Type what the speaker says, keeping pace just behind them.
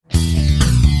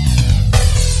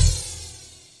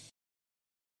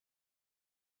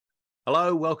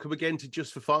Hello, welcome again to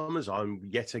Just for Farmers. I'm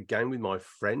yet again with my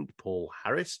friend Paul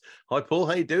Harris. Hi, Paul.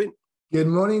 How you doing? Good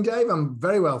morning, Dave. I'm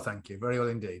very well, thank you. Very well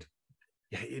indeed.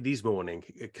 Yeah, it is morning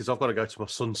because I've got to go to my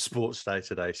son's sports day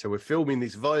today. So we're filming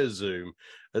this via Zoom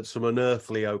at some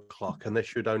unearthly o'clock, and there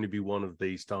should only be one of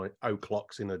these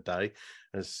o'clocks in a day,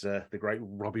 as the great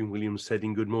Robin Williams said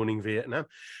in Good Morning Vietnam.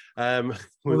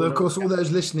 Although, of course, all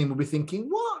those listening will be thinking,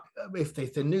 what? If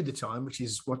they knew the time, which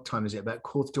is, what time is it? About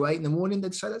 7:45 in the morning,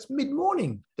 they'd say that's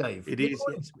mid-morning, Dave. It is.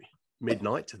 It's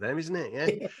midnight to them, isn't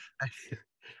it? Yeah.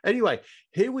 Anyway,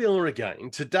 here we are again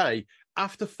today,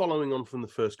 after following on from the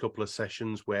first couple of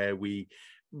sessions where we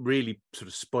really sort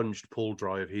of sponged Paul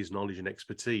dry of his knowledge and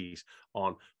expertise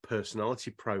on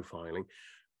personality profiling.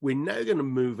 We're now going to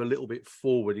move a little bit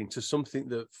forward into something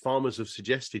that farmers have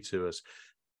suggested to us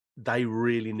they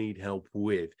really need help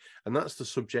with. And that's the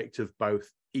subject of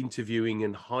both interviewing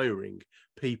and hiring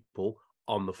people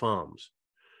on the farms.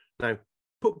 Now,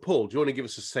 Paul, do you want to give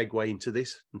us a segue into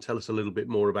this and tell us a little bit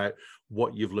more about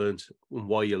what you've learned and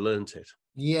why you learned it?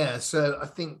 Yeah, so I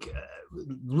think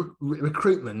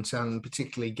recruitment and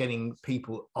particularly getting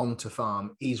people onto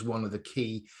farm is one of the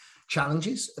key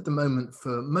challenges at the moment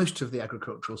for most of the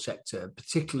agricultural sector,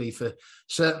 particularly for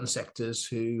certain sectors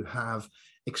who have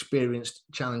experienced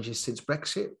challenges since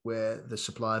Brexit, where the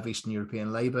supply of Eastern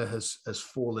European labour has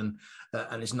fallen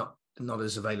and is not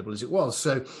as available as it was.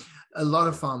 So a lot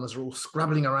of farmers are all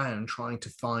scrabbling around trying to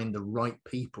find the right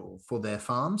people for their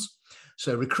farms.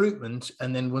 So recruitment,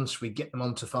 and then once we get them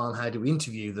onto farm, how do we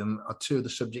interview them, are two of the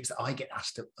subjects that I get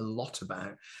asked a lot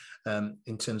about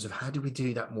in terms of how do we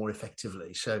do that more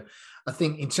effectively. So I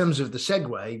think in terms of the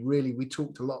segue, really, we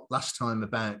talked a lot last time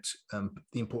about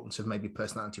the importance of maybe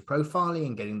personality profiling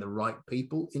and getting the right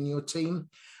people in your team.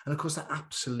 And of course, that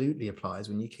absolutely applies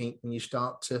when you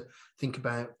start to think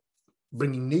about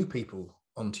bringing new people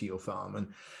onto your farm.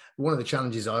 And one of the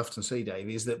challenges I often see, Dave,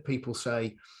 is that people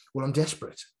say, well, I'm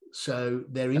desperate. So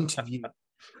their interview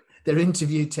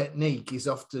technique is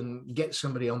often get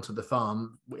somebody onto the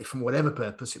farm from whatever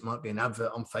purpose. It might be an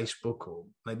advert on Facebook, or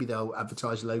maybe they'll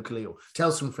advertise locally or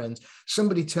tell some friends.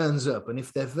 Somebody turns up, and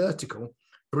if they're vertical,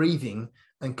 breathing,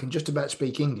 and can just about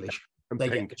speak English, they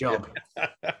get the job.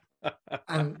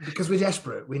 And because we're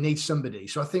desperate, we need somebody.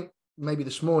 So I think maybe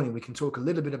this morning we can talk a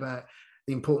little bit about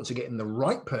the importance of getting the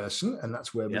right person, and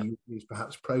that's where we use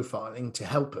perhaps profiling to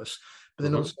help us, but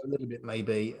then also a little bit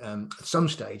maybe at some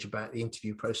stage about the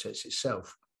interview process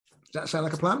itself. Does that sound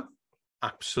like a plan?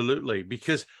 Absolutely,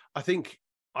 because I think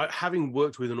having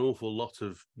worked with an awful lot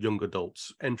of young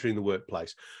adults entering the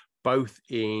workplace, both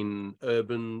in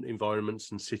urban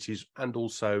environments and cities, and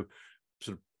also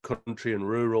sort of country and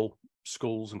rural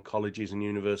schools and colleges and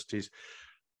universities,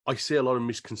 I see a lot of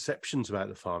misconceptions about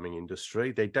the farming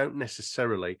industry. They don't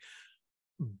necessarily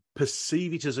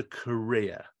perceive it as a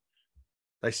career.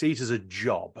 They see it as a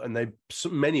job, and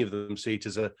many of them see it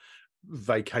as a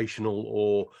vacational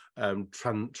or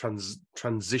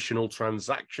transitional,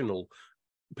 transactional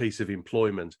piece of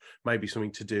employment, maybe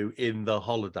something to do in the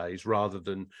holidays rather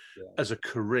than as a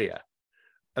career.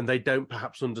 And they don't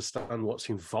perhaps understand what's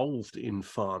involved in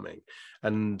farming.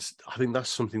 And I think that's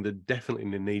something that definitely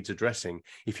needs addressing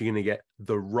if you're going to get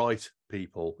the right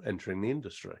people entering the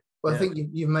industry. Well, I think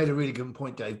you've made a really good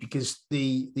point, Dave, because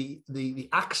the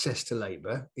access to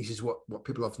labour is what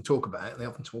people often talk about. They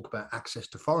often talk about access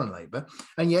to foreign labour,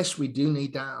 and yes, we do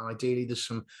need that. Ideally, there's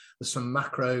some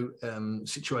macro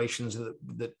situations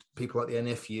that people like the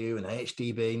NFU and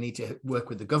AHDB need to work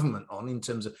with the government on, in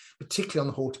terms of particularly on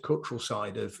the horticultural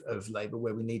side of labour,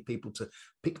 where we need people to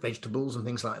pick vegetables and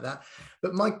things like that.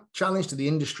 But my challenge to the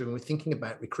industry when we're thinking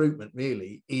about recruitment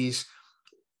really is,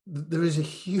 there is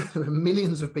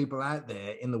millions of people out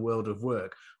there in the world of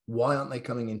work. Why aren't they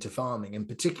coming into farming? And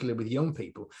particularly with young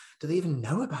people, do they even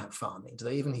know about farming? Do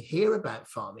they even hear about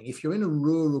farming? If you're in a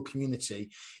rural community,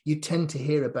 you tend to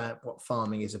hear about what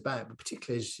farming is about, but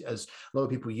particularly as a lot of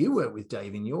people you work with,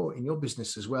 Dave, in your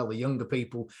business as well, the younger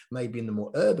people maybe in the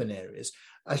more urban areas,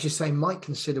 as you say, might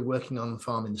consider working on the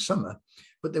farm in the summer,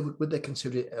 but would they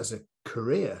consider it as a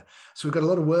career? So we've got a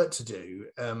lot of work to do,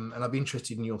 and I'd be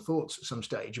interested in your thoughts at some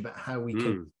stage about how we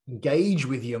can engage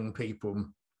with young people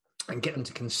and get them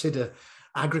to consider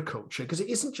agriculture, because it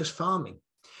isn't just farming.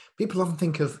 People often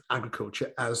think of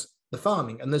agriculture as the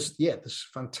farming, and there's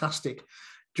fantastic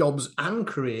jobs and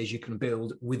careers you can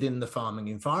build within the farming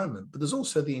environment, but there's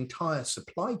also the entire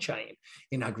supply chain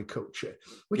in agriculture,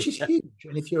 which is huge.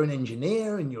 And if you're an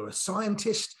engineer and you're a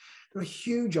scientist, there are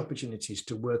huge opportunities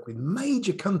to work with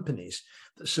major companies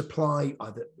that supply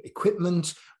either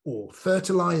equipment or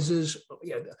fertilizers,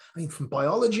 from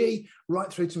biology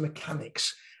right through to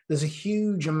mechanics. there's a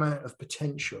huge amount of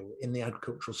potential in the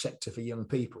agricultural sector for young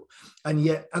people.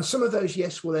 And some of those,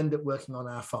 yes, will end up working on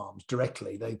our farms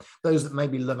directly. Those that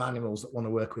maybe love animals, that want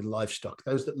to work with livestock,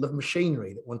 those that love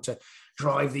machinery, that want to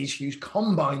drive these huge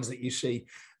combines that you see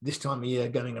this time of year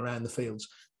going around the fields.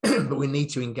 But we need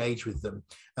to engage with them.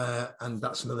 And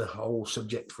that's another whole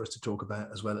subject for us to talk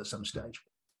about as well at some stage.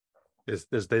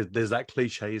 There's that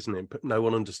cliche, isn't it? But no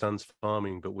one understands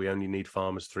farming, but we only need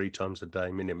farmers 3 times a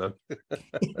day minimum.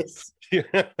 Yes.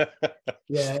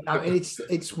 Yeah, I mean,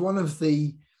 it's one of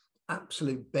the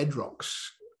absolute bedrocks.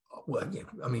 Well, yeah,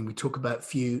 I mean, we talk about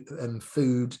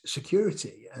food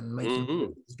security and making sure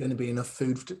there's going to be enough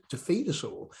food to feed us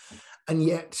all. And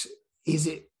yet, is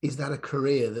that a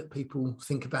career that people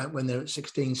think about when they're at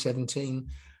 16, 17,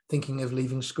 thinking of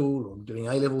leaving school or doing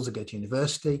A-levels or go to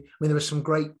university? I mean, there are some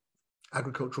great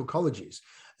agricultural colleges,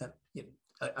 but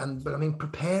I mean,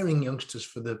 preparing youngsters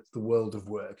for the world of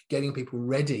work, getting people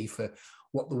ready for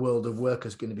what the world of work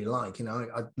is going to be like.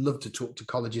 I'd love to talk to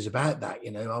colleges about that.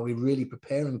 Are we really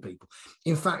preparing people?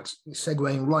 In fact,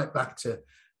 segueing right back to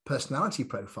personality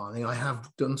profiling, I have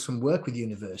done some work with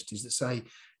universities that say,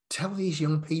 tell these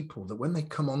young people that when they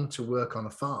come on to work on a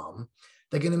farm,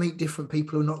 they're going to meet different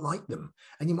people who are not like them.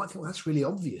 And you might think, well, that's really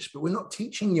obvious, but we're not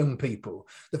teaching young people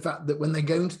the fact that when they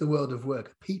go into the world of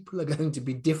work, people are going to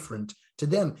be different to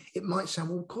them. It might sound,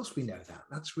 well, of course we know that.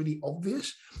 That's really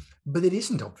obvious, but it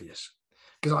isn't obvious.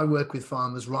 Because I work with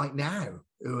farmers right now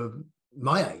who are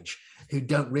my age, who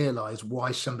don't realize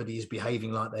why somebody is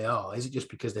behaving like they are. Is it just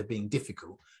because they're being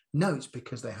difficult? No, it's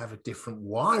because they have a different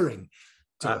wiring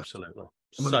to Absolutely.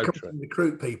 And when we come to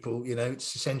recruit people,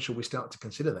 it's essential we start to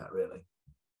consider that, really.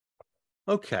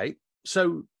 Okay,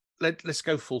 so let's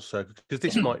go full circle, because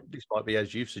this might be,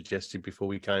 as you've suggested before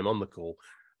we came on the call,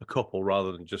 a couple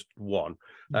rather than just one.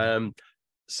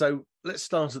 So let's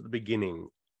start at the beginning.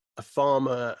 A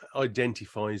farmer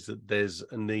identifies that there's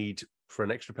a need for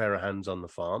an extra pair of hands on the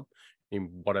farm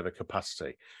in whatever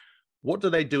capacity. What do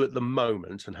they do at the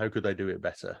moment, and how could they do it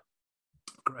better?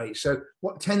 Great. So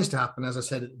what tends to happen, as I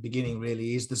said at the beginning,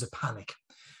 really is there's a panic.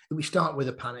 We start with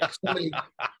a panic.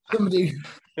 Somebody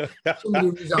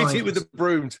resigns. Hit it with the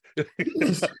brooms.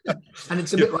 And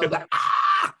it's a bit like that.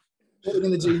 What are we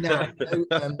going to do now?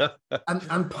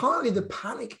 And partly the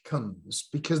panic comes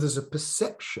because there's a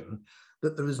perception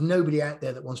that there is nobody out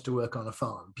there that wants to work on a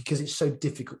farm because it's so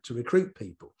difficult to recruit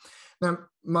people. Now,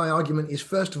 my argument is,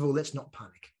 first of all, let's not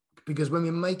panic, because when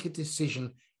we make a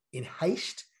decision in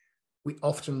haste, we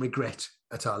often regret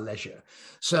at our leisure.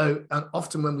 So, and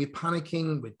often when we're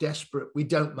panicking, we're desperate, we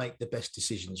don't make the best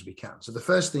decisions we can. So the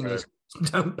first thing is,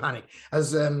 don't panic.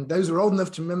 As those who are old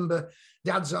enough to remember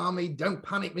Dad's Army, don't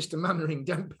panic, Mr. Mannering,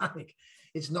 don't panic.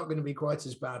 It's not going to be quite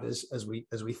as bad as we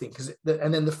think.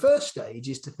 And then the first stage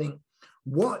is to think,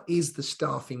 what is the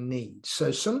staffing need? So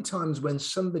sometimes when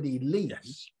somebody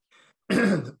leaves,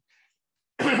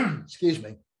 excuse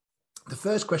me, the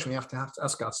first question we have to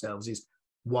ask ourselves is,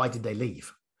 why did they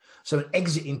leave? So an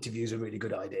exit interview is a really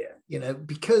good idea,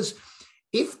 because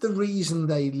if the reason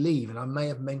they leave, and I may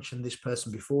have mentioned this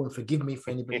person before, and forgive me for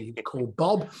anybody who's called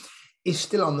Bob, is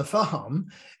still on the farm,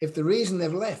 if the reason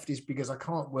they've left is because I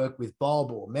can't work with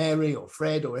Bob or Mary or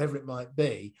Fred or whoever it might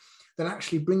be, then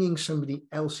actually bringing somebody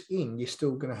else in, you're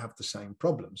still going to have the same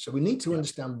problem. So we need to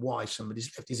understand why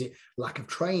somebody's left. Is it lack of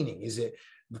training? Is it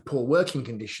the poor working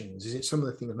conditions? Is it some of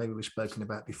the things that maybe we've spoken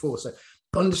about before? So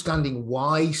understanding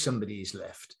why somebody is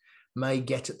left may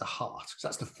get at the heart. So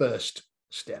that's the first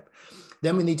step.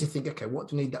 Then we need to think, okay, what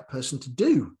do we need that person to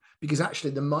do? Because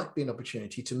actually there might be an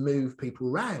opportunity to move people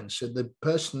around. So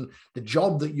the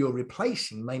job that you're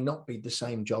replacing may not be the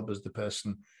same job as the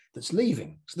person that's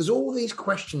leaving. So there's all these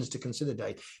questions to consider,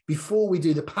 Dave, before we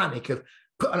do the panic of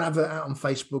put an advert out on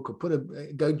Facebook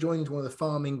or go join one of the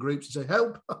farming groups and say,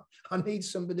 help, I need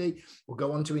somebody, or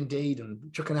go on to Indeed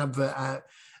and chuck an advert out.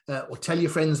 Or tell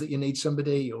your friends that you need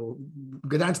somebody, or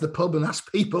go down to the pub and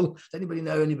ask people, does anybody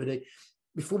know anybody?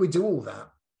 Before we do all that,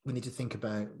 we need to think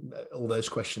about all those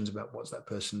questions about what's that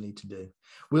person need to do.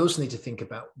 We also need to think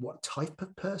about what type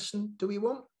of person do we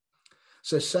want?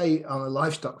 So say on a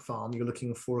livestock farm, you're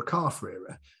looking for a calf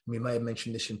rearer. We may have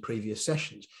mentioned this in previous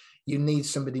sessions. You need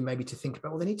somebody maybe to think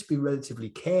about, well, they need to be relatively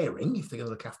caring if they're going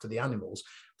to look after the animals.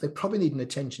 They probably need an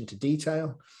attention to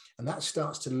detail. And that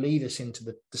starts to lead us into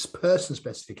this person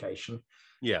specification,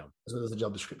 as well as the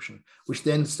job description, which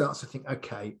then starts to think,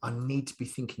 okay, I need to be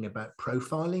thinking about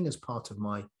profiling as part of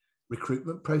my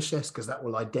recruitment process, because that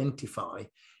will identify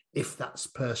if that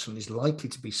person is likely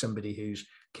to be somebody who's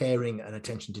caring and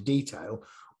attention to detail,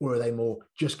 or are they more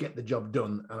just get the job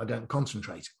done and I don't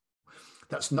concentrate.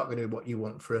 That's not going to be what you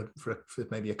want for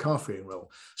maybe a calf rearing role.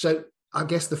 So I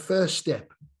guess the first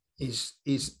step is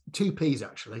two P's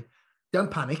actually.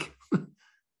 Don't panic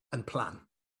and plan.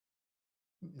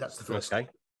 That's the first step.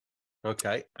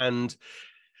 Okay. And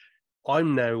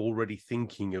I'm now already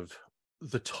thinking of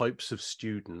the types of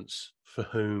students for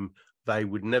whom they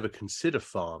would never consider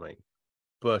farming,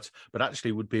 but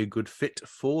actually would be a good fit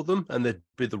for them, and they'd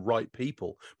be the right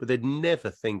people, but they'd never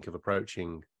think of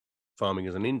approaching farming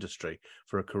as an industry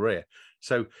for a career.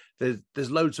 So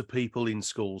there's loads of people in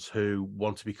schools who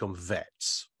want to become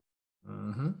vets,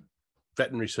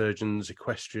 veterinary surgeons,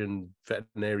 equestrian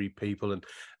veterinary people,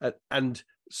 and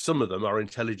some of them are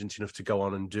intelligent enough to go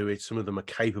on and do it. Some of them are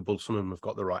capable. Some of them have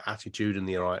got the right attitude and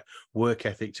the right work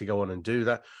ethic to go on and do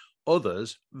that.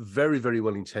 Others, very, very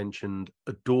well-intentioned,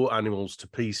 adore animals to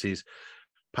pieces,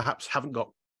 perhaps haven't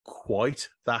got quite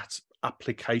that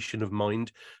application of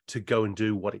mind to go and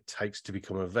do what it takes to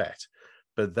become a vet,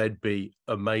 but they'd be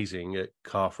amazing at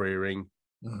calf rearing,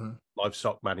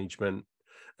 livestock management,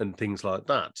 and things like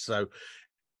that. So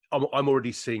I'm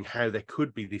already seeing how there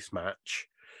could be this match.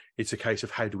 It's a case of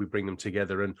how do we bring them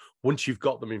together? And once you've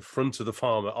got them in front of the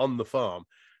farmer on the farm,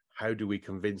 how do we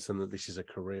convince them that this is a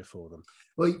career for them?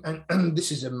 Well, and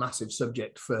this is a massive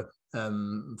subject for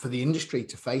the industry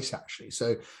to face, actually.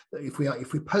 So if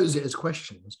we pose it as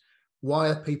questions, why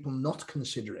are people not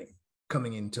considering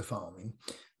coming into farming?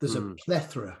 There's a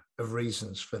plethora of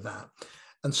reasons for that,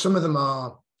 and some of them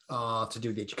are to do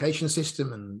with the education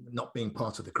system and not being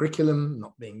part of the curriculum,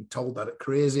 not being told that at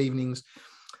careers evenings.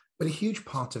 But a huge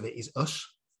part of it is us,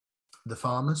 the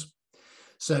farmers.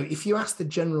 So if you ask the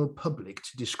general public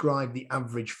to describe the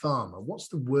average farmer, what's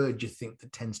the word you think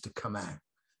that tends to come out?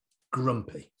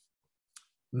 Grumpy,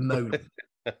 moaning,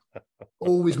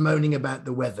 always moaning about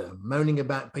the weather, moaning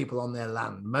about people on their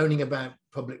land, moaning about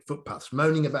public footpaths,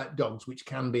 moaning about dogs, which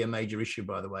can be a major issue,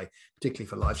 by the way, particularly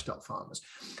for livestock farmers.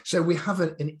 So we have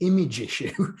an image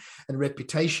issue and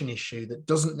reputation issue that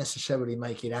doesn't necessarily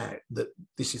make it out that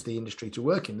this is the industry to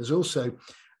work in. There's also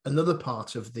another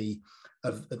part of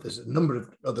there's a number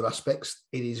of other aspects.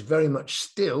 It is very much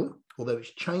still, although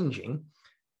it's changing,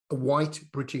 a white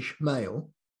British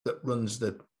male that runs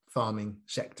the farming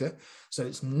sector. So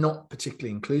it's not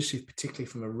particularly inclusive, particularly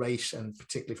from a race and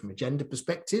particularly from a gender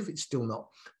perspective. It's still not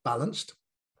balanced.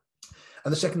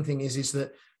 And the second thing is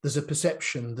that there's a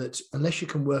perception that unless you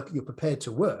can work, you're prepared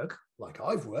to work, like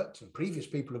I've worked and previous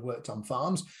people have worked on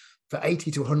farms for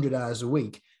 80 to 100 hours a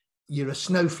week, you're a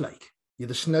snowflake. You're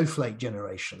the snowflake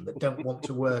generation that don't want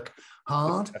to work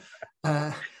hard.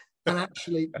 And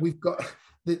actually, we've got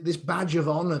this badge of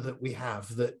honor that we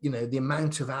have that, you know, the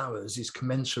amount of hours is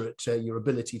commensurate to your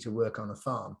ability to work on a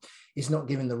farm is not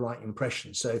giving the right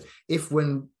impression. So if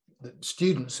when the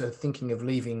students are thinking of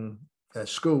leaving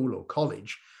school or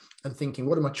college and thinking,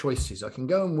 what are my choices? I can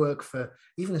go and work for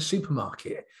even a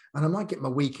supermarket and I might get my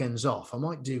weekends off. I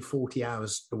might do 40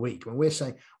 hours a week. When we're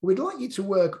saying, well, we'd like you to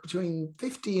work between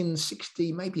 50 and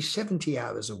 60, maybe 70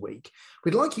 hours a week.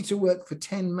 We'd like you to work for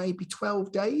 10, maybe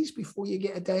 12 days before you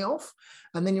get a day off.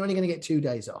 And then you're only going to get 2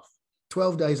 days off.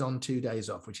 12 days on, 2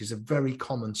 days off, which is a very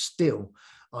common still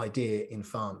idea in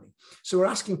farming. So we're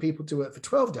asking people to work for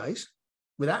 12 days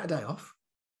without a day off,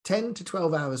 10 to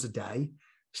 12 hours a day.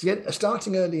 So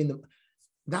starting early in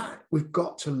that, we've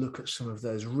got to look at some of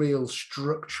those real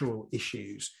structural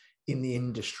issues in the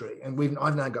industry. And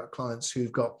I've now got clients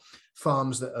who've got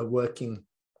farms that are working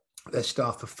their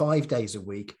staff for 5 days a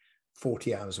week,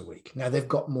 40 hours a week. Now they've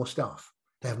got more staff.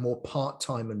 They have more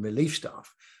part-time and relief staff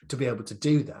to be able to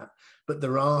do that. But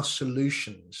there are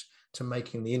solutions to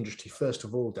making the industry, first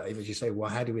of all, Dave, as you say, well,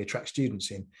 how do we attract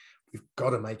students in? We've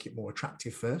got to make it more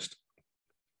attractive first.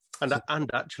 And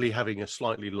actually having a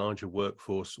slightly larger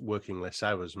workforce working less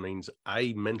hours means,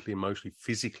 A, mentally, emotionally,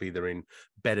 physically, they're in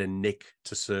better nick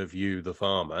to serve you, the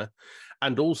farmer.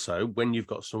 And also, when you've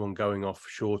got someone going off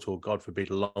short or, God forbid,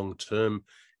 long-term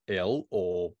ill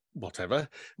or whatever,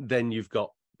 then you've got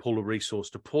pull a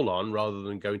resource to pull on rather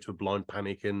than go into a blind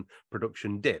panic and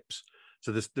production dips.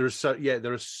 So there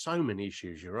are so many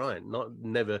issues. You're right,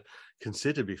 never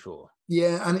considered before.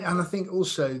 Yeah, and I think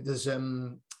also there's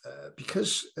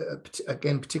because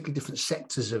again, particularly different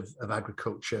sectors of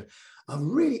agriculture are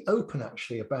really open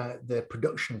actually about their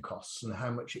production costs and how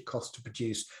much it costs to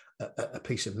produce a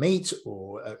piece of meat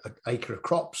or an acre of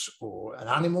crops or an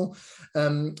animal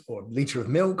or a litre of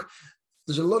milk.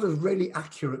 There's a lot of really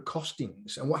accurate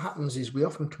costings. And what happens is we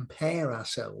often compare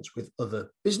ourselves with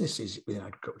other businesses within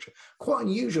agriculture. Quite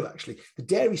unusual, actually. The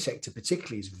dairy sector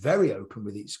particularly is very open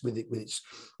with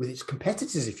its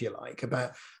competitors, if you like,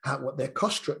 about what their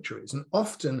cost structure is. And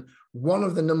often one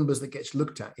of the numbers that gets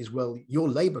looked at is, well, your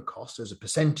labor cost as a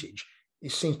percentage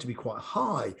it seems to be quite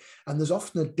high. And there's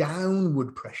often a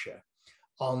downward pressure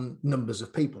on numbers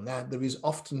of people. Now, there is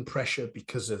often pressure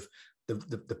because of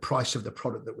the price of the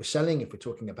product that we're selling. If we're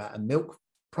talking about a milk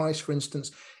price, for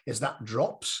instance, as that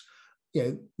drops,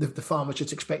 the farmer's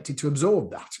just expected to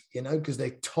absorb that, because they're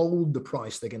told the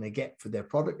price they're going to get for their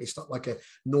product. It's not like a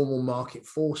normal market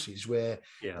forces where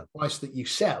the price that you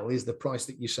sell is the price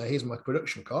that you say, here's my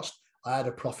production cost, I had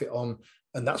a profit on,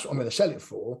 and that's what I'm going to sell it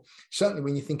for. Certainly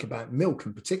when you think about milk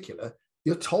in particular,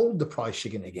 you're told the price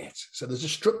you're going to get. So there's a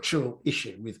structural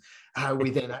issue with how we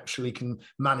then actually can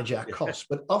manage our costs.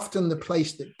 But often the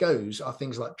place that goes are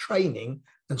things like training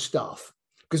and staff,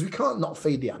 because we can't not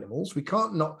feed the animals. We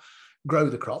can't not grow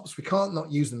the crops. We can't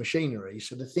not use the machinery.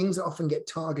 So the things that often get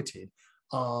targeted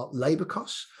are labor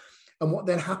costs. And what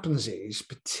then happens is,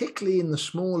 particularly in the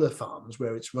smaller farms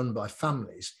where it's run by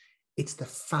families, it's the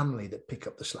family that pick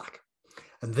up the slack.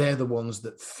 And they're the ones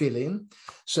that fill in.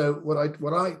 So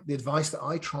the advice that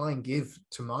I try and give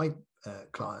to my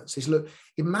clients is, look,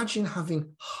 imagine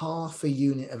having half a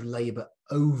unit of labor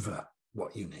over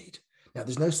what you need. Now,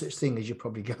 there's no such thing as you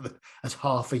probably gather as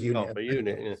half a unit. Half a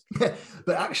unit, yeah.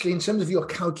 But actually, in terms of your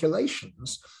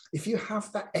calculations, if you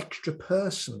have that extra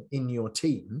person in your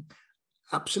team,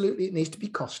 absolutely it needs to be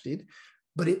costed,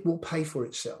 but it will pay for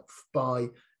itself by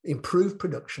improved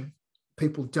production.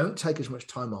 People don't take as much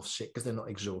time off sick because they're not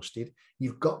exhausted.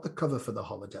 You've got the cover for the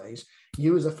holidays.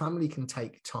 You as a family can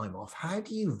take time off. How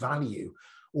do you value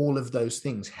all of those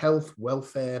things? Health,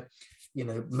 welfare,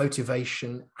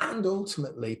 motivation, and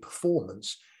ultimately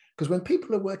performance. Because when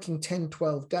people are working 10,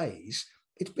 12 days,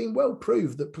 it's been well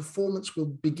proved that performance will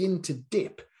begin to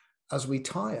dip as we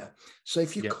tire. So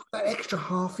if you've got that extra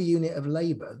half a unit of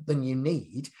labor than you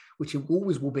need, which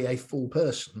always will be a full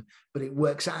person, but it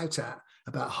works out at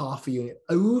about half a unit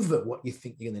over what you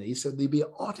think you're going to need. So there'll be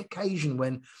an odd occasion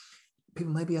when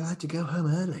people may be allowed to go home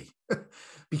early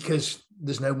because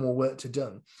there's no more work to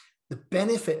done. The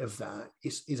benefit of that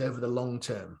is over the long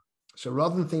term. So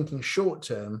rather than thinking short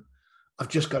term, I've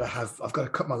got to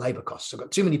cut my labor costs. I've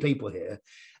got too many people here.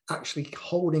 Actually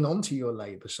holding on to your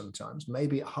labor sometimes,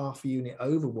 maybe at half a unit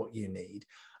over what you need,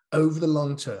 over the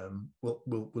long term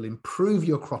will improve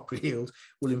your crop yield,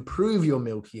 will improve your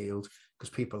milk yield, because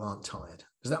people aren't tired.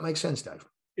 Does that make sense, Dave?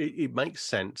 It makes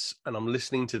sense. And I'm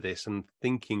listening to this and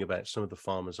thinking about some of the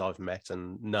farmers I've met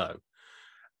and know,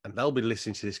 and they'll be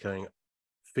listening to this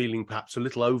feeling perhaps a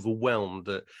little overwhelmed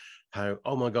at how,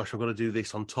 oh my gosh, I've got to do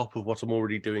this on top of what I'm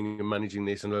already doing and managing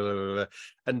this and blah, blah,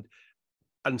 blah.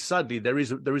 And sadly, there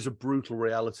is a brutal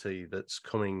reality that's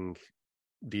coming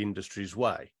the industry's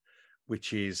way,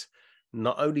 which is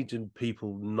not only do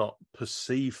people not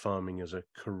perceive farming as a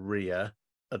career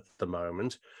at the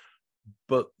moment,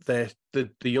 but the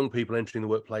young people entering the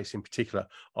workplace in particular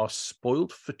are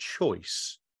spoiled for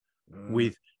choice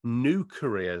with new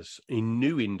careers in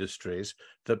new industries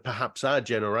that perhaps our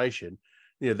generation,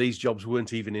 these jobs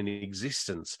weren't even in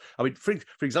existence. I mean, for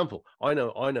example, I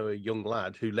know a young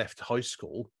lad who left high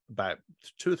school about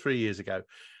 2 or 3 years ago,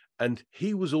 and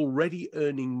he was already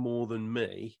earning more than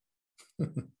me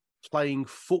playing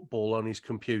football on his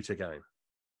computer game.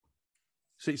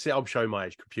 So you see, I'm showing my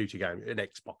age, computer game, an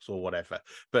Xbox or whatever.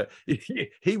 But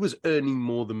he was earning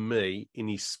more than me in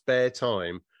his spare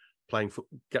time playing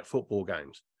football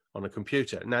games on a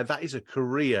computer. Now that is a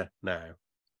career now,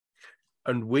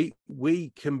 and we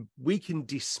can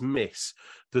dismiss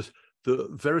the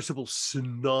veritable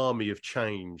tsuami of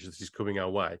change that is coming our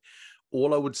way.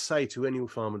 All I would say to any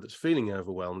farmer that's feeling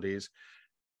overwhelmed is,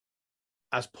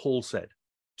 as Paul said,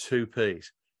 2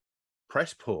 P's: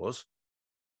 press pause,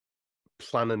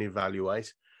 plan and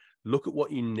evaluate, look at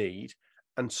what you need,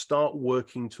 and start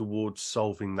working towards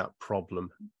solving that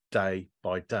problem day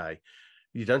by day.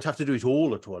 You don't have to do it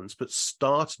all at once, but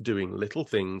start doing little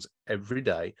things every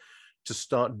day to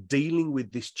start dealing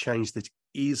with this change that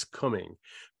is coming.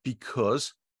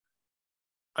 Because,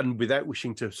 and without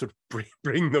wishing to sort of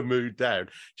bring the mood down,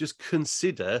 just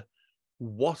consider,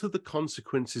 what are the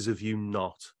consequences of you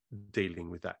not dealing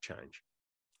with that change?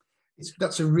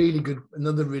 That's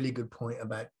another really good point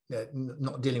about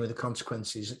not dealing with the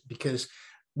consequences, because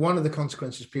one of the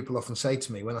consequences people often say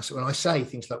to me when I say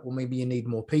things like, well, maybe you need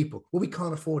more people. Well, we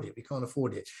can't afford it.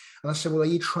 And I say, well, are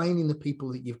you training the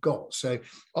people that you've got? So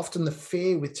often the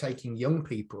fear with taking young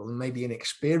people and maybe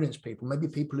inexperienced people, maybe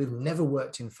people who've never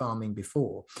worked in farming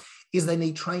before, is they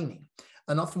need training.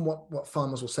 And often what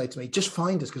farmers will say to me, just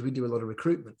find us, because we do a lot of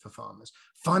recruitment for farmers.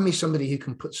 Find me somebody who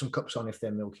can put some cups on if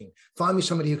they're milking. Find me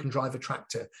somebody who can drive a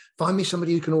tractor. Find me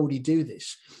somebody who can already do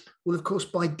this. Well, of course,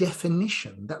 by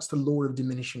definition, that's the law of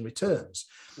diminishing returns.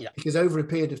 Yeah. Because over a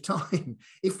period of time,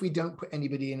 if we don't put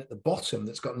anybody in at the bottom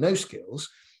that's got no skills,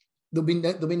 there'll be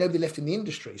nobody left in the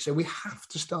industry. So we have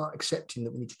to start accepting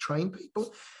that we need to train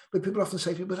people. But people often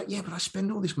say to people, like, yeah, but I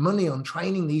spend all this money on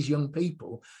training these young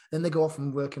people. Then they go off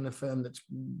and work in a firm that's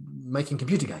making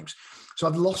computer games. So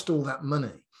I've lost all that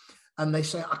money. And they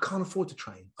say, I can't afford to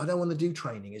train. I don't want to do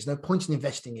training. There's no point in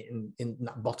investing it in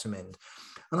that bottom end.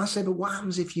 And I say, but what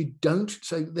happens if you don't?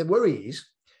 So the worry is,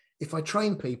 if I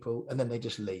train people and then they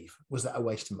just leave, was that a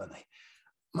waste of money?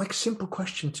 My simple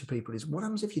question to people is, what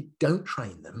happens if you don't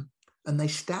train them and they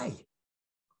stay?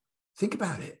 Think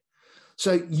about it.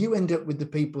 So you end up with the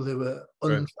people who are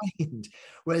untrained.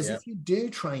 Whereas if you do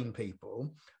train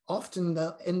people, often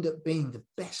they'll end up being the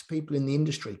best people in the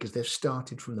industry because they've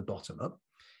started from the bottom up.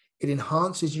 It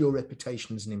enhances your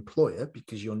reputation as an employer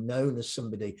because you're known as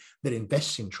somebody that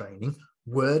invests in training.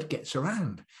 Word gets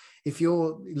around. If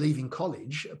you're leaving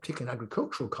college, particularly an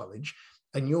agricultural college,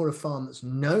 and you're a farm that's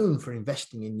known for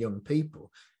investing in young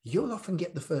people, you'll often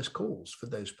get the first calls for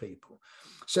those people.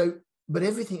 So, but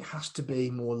everything has to be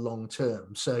more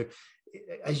long-term. So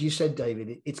as you said,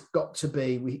 David, it's got to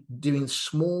be doing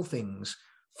small things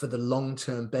for the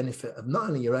long-term benefit of not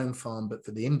only your own farm, but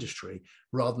for the industry,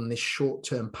 rather than this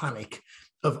short-term panic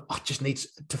of, I just need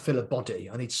to fill a body.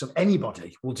 I need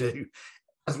anybody will do.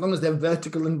 As long as they're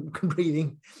vertical and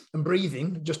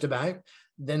breathing just about,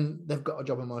 then they've got a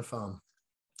job on my farm.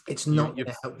 It's not going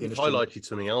to help the industry. You've highlighted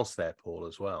something else there, Paul,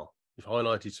 as well. You've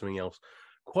highlighted something else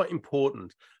quite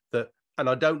important that, and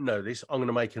I don't know this, I'm going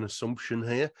to make an assumption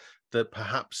here that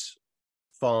perhaps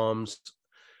farms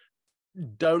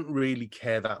don't really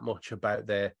care that much about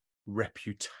their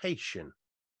reputation,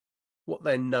 what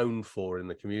they're known for in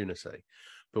the community.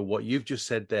 But what you've just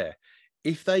said there,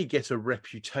 if they get a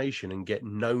reputation and get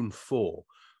known for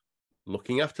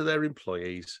looking after their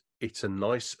employees, it's a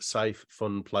nice, safe,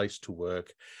 fun place to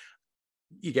work.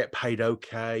 You get paid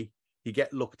okay, you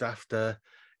get looked after,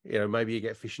 maybe you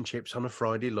get fish and chips on a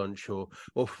Friday lunch or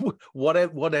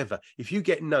whatever. If you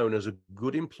get known as a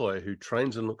good employer who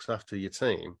trains and looks after your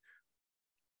team,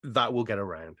 that will get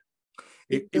around.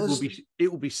 It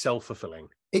will be self-fulfilling.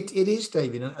 It is,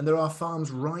 David, and there are farms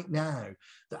right now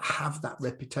that have that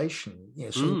reputation.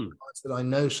 Some of the clients that I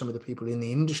know, some of the people in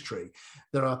the industry,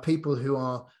 there are people who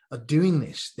are doing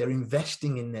this. They're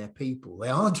investing in their people. They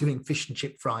are doing fish and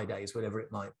chip Fridays, whatever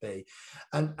it might be.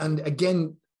 And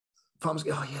again, farmers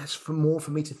go, oh yes, for more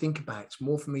for me to think about, it's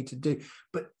more for me to do.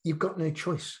 But you've got no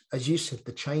choice. As you said,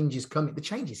 the change is coming. The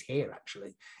change is here,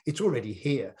 actually. It's already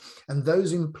here. And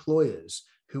those employers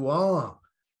who are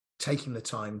taking the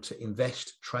time to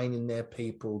invest, training their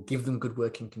people, give them good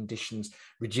working conditions,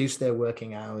 reduce their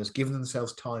working hours, give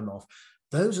themselves time off,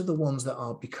 those are the ones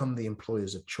that become the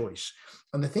employers of choice.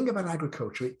 And the thing about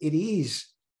agriculture, it is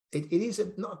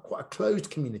not quite a closed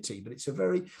community, but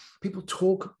people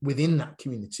talk within that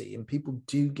community and people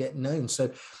do get known.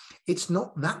 So it's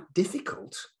not that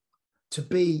difficult to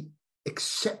be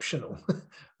exceptional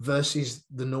versus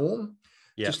the norm.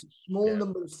 Yeah. Just a small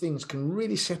number of things can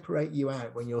really separate you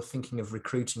out when you're thinking of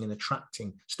recruiting and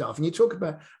attracting staff. And you talk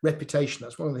about reputation.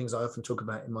 That's one of the things I often talk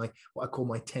about in what I call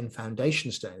my 10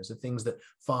 foundation stones, the things that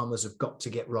farmers have got to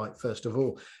get right first of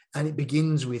all. And it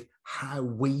begins with how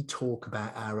we talk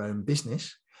about our own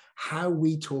business, how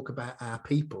we talk about our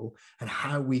people, and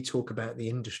how we talk about the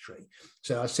industry.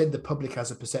 So I said the public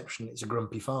has a perception it's a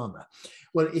grumpy farmer.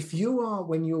 Well, if you are,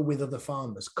 when you're with other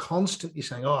farmers, constantly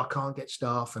saying, oh, I can't get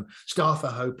staff and staff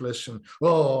are hopeless and,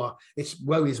 oh, it's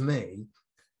woe is me,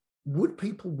 would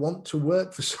people want to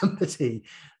work for somebody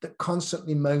that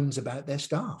constantly moans about their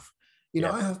staff?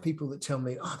 I have people that tell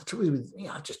me, oh, the trouble is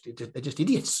with, they're just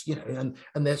idiots, and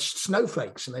they're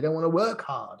snowflakes and they don't want to work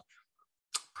hard.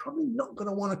 Probably not going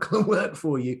to want to come and work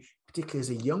for you, particularly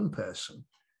as a young person,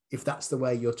 if that's the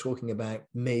way you're talking about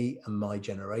me and my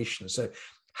generation. So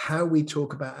how we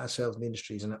talk about ourselves in the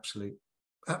industry is an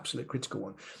absolute critical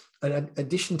one. And in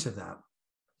addition to that,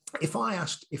 if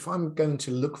I'm going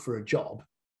to look for a job,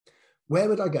 where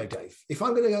would I go, Dave? If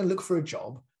I'm going to go and look for a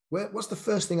job, what's the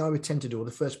first thing I would tend to do, or the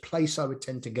first place I would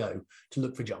tend to go to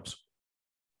look for jobs?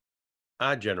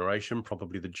 Our generation,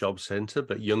 probably the job centre,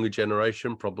 but younger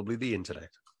generation, probably the internet.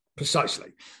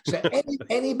 Precisely. So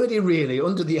anybody really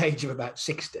under the age of about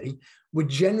 60 would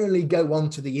generally go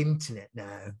onto the internet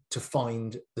now to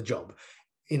find the job.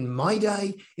 In my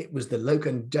day, it was the local,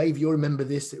 and Dave, you'll remember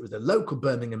this, it was the local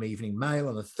Birmingham Evening Mail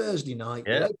on a Thursday night,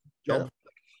 job,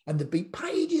 and there'd be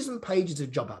pages and pages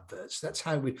of job adverts. That's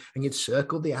how and you'd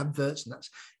circle the adverts, and that's,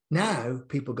 now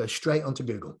people go straight onto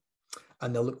Google.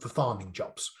 and they'll look for farming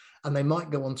jobs. And they might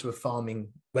go onto a farming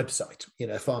website,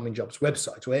 a farming jobs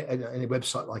website, or a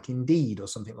website like Indeed or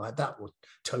something like that, or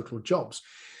Total Jobs.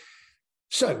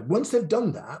 So once they've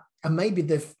done that, and maybe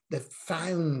they've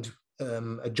found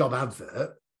a job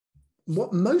advert,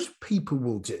 what most people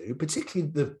will do,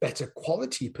 particularly the better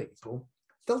quality people,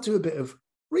 they'll do a bit of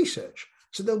research.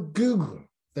 So they'll Google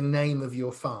the name of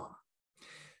your farm.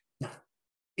 Now,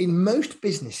 in most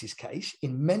businesses' case,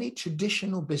 in many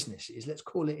traditional businesses, let's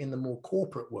call it in the more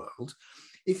corporate world,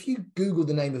 if you Google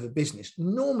the name of a business,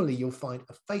 normally you'll find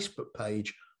a Facebook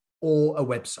page or a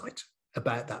website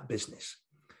about that business.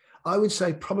 I would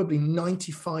say probably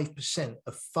 95%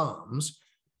 of farms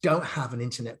don't have an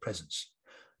internet presence.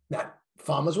 Now,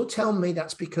 farmers will tell me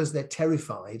that's because they're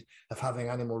terrified of having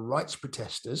animal rights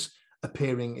protesters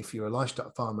appearing, if you're a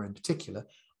livestock farmer in particular,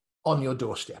 on your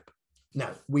doorstep.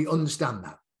 Now, we understand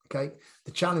that, okay?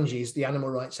 The challenge is the animal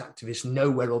rights activists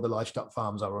know where all the livestock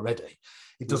farms are already.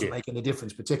 It doesn't make any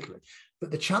difference particularly.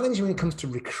 But the challenge when it comes to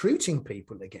recruiting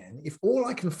people again, if all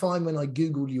I can find when I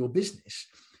Google your business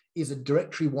is a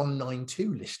directory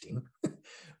 192 listing,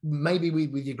 maybe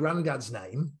with your granddad's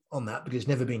name on that because it's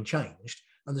never been changed,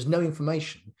 and there's no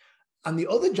information. And the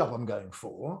other job I'm going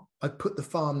for, I put the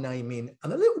farm name in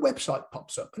and a little website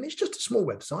pops up, and it's just a small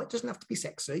website, doesn't have to be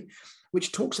sexy,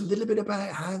 which talks a little bit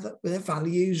about how their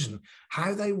values and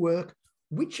how they work.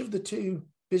 Which of the two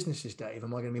businesses, Dave,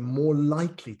 am I going to be more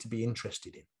likely to be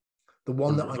interested in? The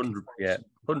one that I can...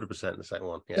 100% the second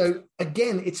one. Yeah. So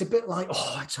again, it's a bit like,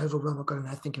 it's overwhelmed. I'm going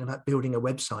now thinking about building a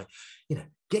website.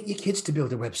 Get your kids to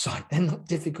build a website. They're not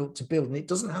difficult to build. And it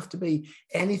doesn't have to be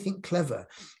anything clever.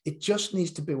 It just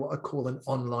needs to be what I call an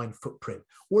online footprint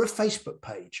or a Facebook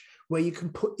page where you can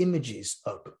put images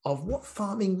up of what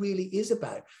farming really is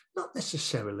about. Not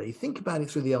necessarily. Think about it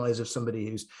through the eyes of somebody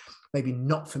who's maybe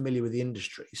not familiar with the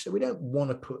industry. So we don't want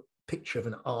to put picture of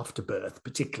an afterbirth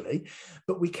particularly,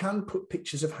 but we can put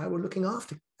pictures of how we're looking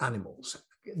after animals,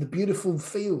 the beautiful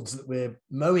fields that we're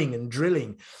mowing and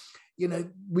drilling.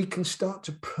 We can start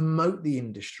to promote the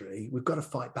industry. We've got to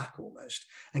fight back almost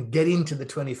and get into the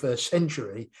 21st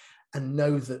century and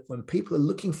know that when people are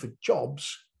looking for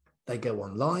jobs, they go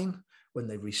online. When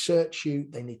they research you,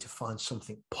 they need to find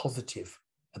something positive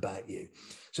about you.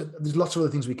 So there's lots of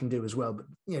other things we can do as well, but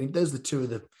those are the two of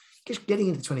the just getting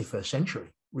into the 21st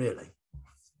century. Really,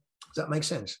 does that make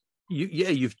sense?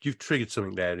 You've triggered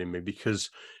something there in me, because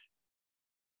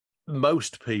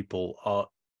most people are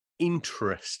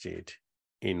interested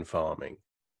in farming.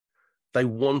 They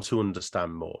want to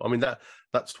understand more. I mean,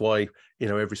 that's why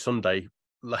every Sunday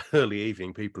early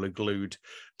evening people are glued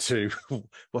to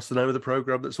what's the name of the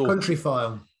program? That's all Country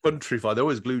File. Country File. They're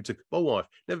always glued to. My wife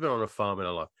never been on a farm in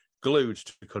her life. Glued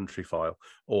to Country File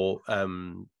or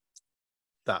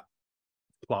that.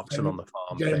 Clarkson on the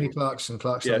farm. Jeremy Clarkson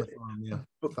on the farm, yeah.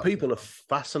 But people are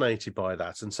fascinated by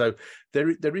that. And so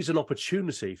there is an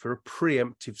opportunity for a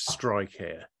preemptive strike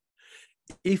here.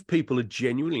 If people are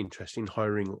genuinely interested in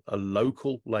hiring a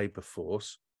local labour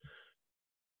force,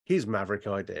 here's maverick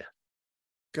idea.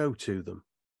 Go to them.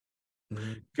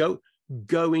 Mm-hmm.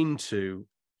 Go into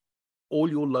all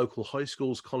your local high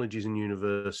schools, colleges and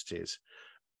universities,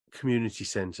 community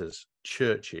centres,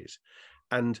 churches,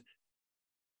 and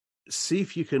see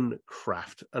if you can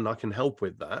craft, and I can help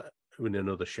with that in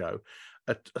another show,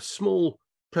 a small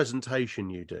presentation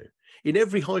you do. In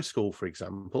every high school, for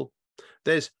example,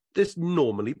 there's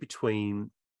normally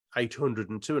between 800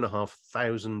 and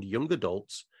 2,500 young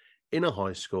adults in a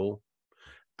high school,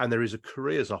 and there is a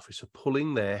careers officer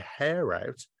pulling their hair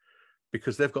out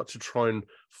because they've got to try and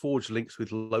forge links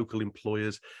with local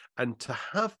employers. And to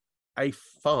have a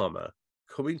farmer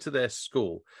come into their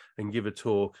school and give a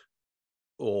talk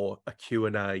or a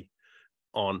Q&A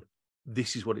on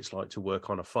this is what it's like to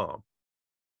work on a farm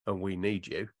and we need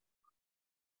you.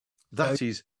 That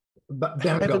is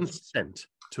heaven sent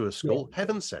to a school,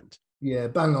 heaven sent. Yeah,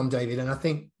 bang on, David. And I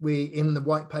think in the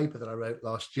white paper that I wrote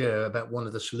last year about one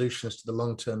of the solutions to the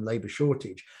long-term labour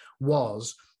shortage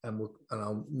was, and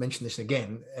I'll mention this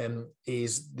again,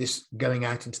 is this going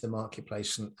out into the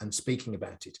marketplace and speaking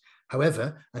about it.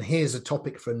 However, and here's a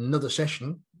topic for another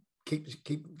session,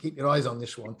 keep your eyes on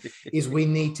this one, is we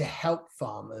need to help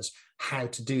farmers how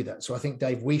to do that. So I think,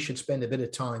 Dave, we should spend a bit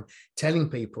of time telling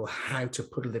people how to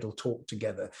put a little talk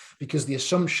together, because the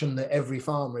assumption that every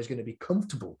farmer is going to be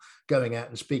comfortable going out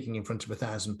and speaking in front of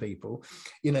 1,000 people,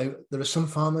 there are some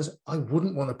farmers I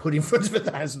wouldn't want to put in front of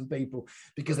 1,000 people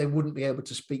because they wouldn't be able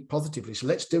to speak positively. So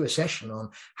let's do a session on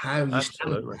how you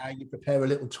stand, how you prepare a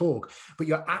little talk. But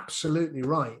you're absolutely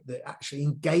right that actually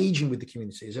engaging with the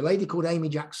community. There's a lady called Amy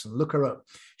Jackson, look her up.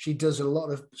 She does a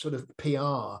lot of sort of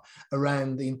PR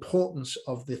around the importance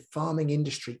of the farming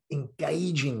industry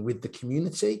engaging with the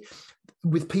community,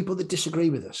 with people that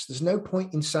disagree with us. There's no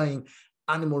point in saying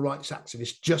animal rights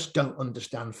activists just don't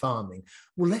understand farming.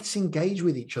 Well, let's engage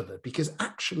with each other, because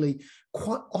actually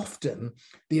quite often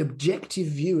the objective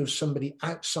view of somebody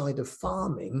outside of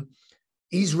farming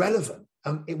is relevant.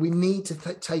 We need to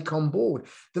take on board.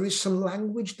 There is some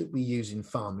language that we use in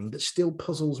farming that still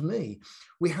puzzles me.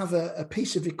 We have a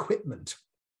piece of equipment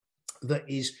that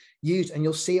is used, and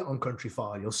you'll see it on Country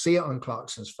Fire, you'll see it on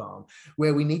Clarkson's farm,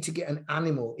 where we need to get an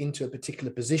animal into a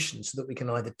particular position so that we can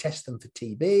either test them for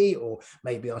TB or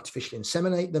maybe artificially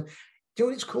inseminate them. Do you know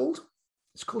what it's called?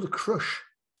 It's called a crush.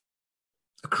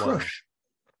 A crush.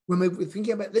 Wow. When we're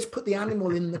thinking about, let's put the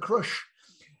animal in the crush.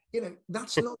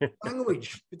 That's not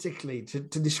language particularly to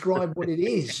describe what it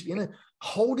is.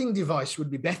 Holding device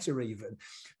would be better even.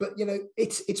 But,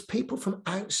 it's people from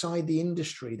outside the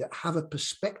industry that have a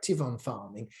perspective on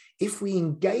farming. If we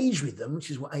engage with them,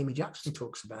 which is what Amy Jackson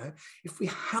talks about, if we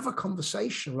have a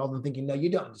conversation rather than thinking, no, you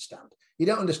don't understand. You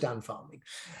don't understand farming.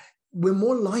 We're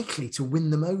more likely to win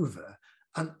them over.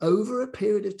 And over a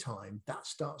period of time, that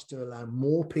starts to allow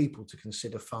more people to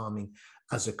consider farming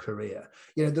as a career.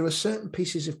 There are certain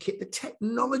pieces of kit. The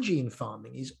technology in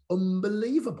farming is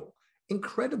unbelievable,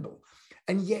 incredible.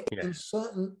 And yet in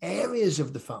certain areas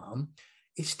of the farm,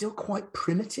 it's still quite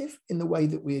primitive in the way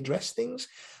that we address things.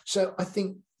 So I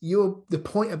think the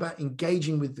point about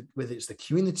engaging with whether it's the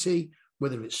community,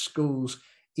 whether it's schools,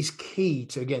 is key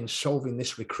to, again, solving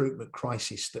this recruitment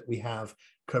crisis that we have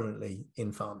currently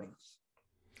in farming.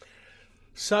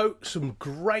 So, some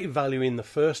great value in the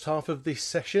first half of this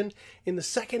session. In the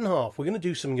second half, we're going to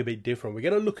do something a bit different. We're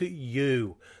going to look at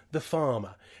you, the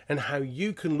farmer, and how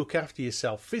you can look after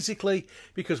yourself physically,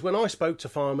 because when I spoke to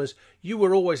farmers, you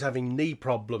were always having knee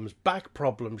problems, back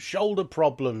problems, shoulder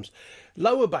problems,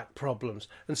 lower back problems.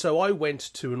 And so I went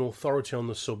to an authority on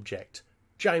the subject,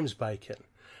 James Bacon,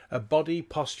 a body,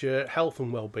 posture, health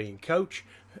and wellbeing coach.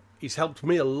 He's helped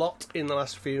me a lot in the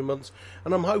last few months,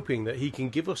 and I'm hoping that he can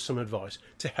give us some advice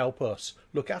to help us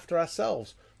look after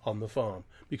ourselves on the farm,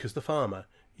 because the farmer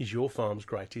is your farm's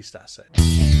greatest asset.